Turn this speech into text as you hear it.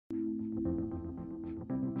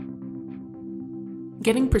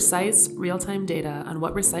Getting precise, real-time data on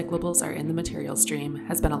what recyclables are in the material stream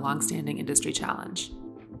has been a long-standing industry challenge.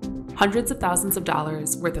 Hundreds of thousands of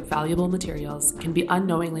dollars worth of valuable materials can be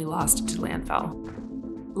unknowingly lost to landfill.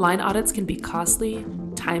 Line audits can be costly,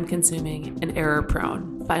 time-consuming, and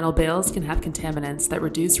error-prone. Final bales can have contaminants that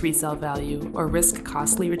reduce resale value or risk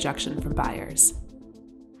costly rejection from buyers.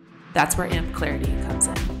 That's where AMP Clarity comes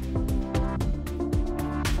in.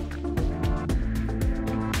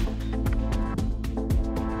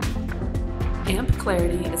 AMP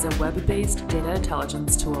Clarity is a web-based data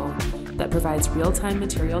intelligence tool that provides real-time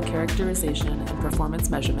material characterization and performance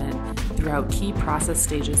measurement throughout key process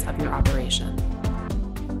stages of your operation.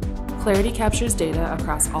 Clarity captures data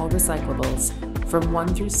across all recyclables, from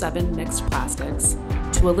 1 through 7 mixed plastics,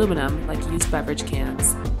 to aluminum like used beverage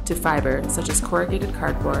cans, to fiber such as corrugated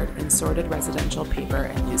cardboard and sorted residential paper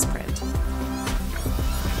and newsprint.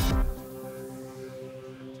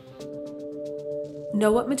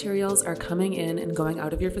 Know what materials are coming in and going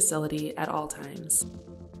out of your facility at all times.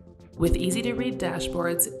 With easy-to-read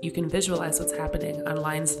dashboards, you can visualize what's happening on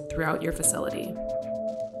lines throughout your facility.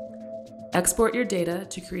 Export your data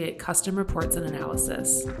to create custom reports and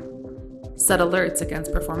analysis. Set alerts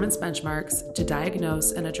against performance benchmarks to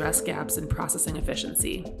diagnose and address gaps in processing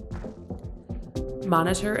efficiency.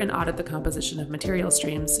 Monitor and audit the composition of material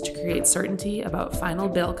streams to create certainty about final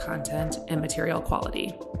bill content and material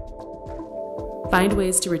quality. Find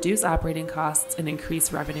ways to reduce operating costs and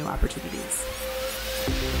increase revenue opportunities.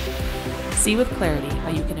 See with clarity how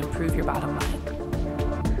you can improve your bottom line.